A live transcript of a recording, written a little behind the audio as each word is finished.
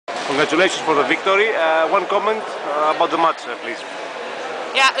Congratulations for the victory. One comment about the match, please.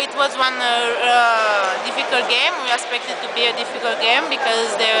 Yeah, it was one difficult game. We expected to be a difficult game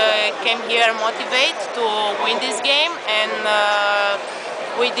because they came here motivated to win this game, and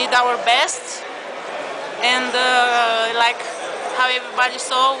we did our best. And like how everybody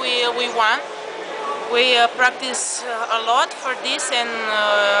saw, we won. We practiced a lot for this, and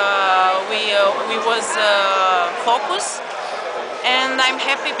we was focused. And I'm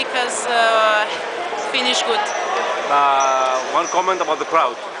happy because finished good. One comment about the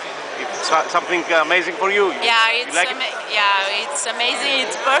crowd. It's something amazing for you. Yeah, it's like it's amazing.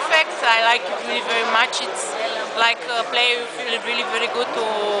 It's perfect. I like it really very much. It's like a player you feel really very good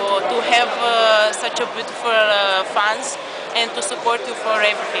to have such a beautiful fans and to support you for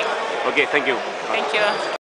everything. Okay, thank you. Thank you.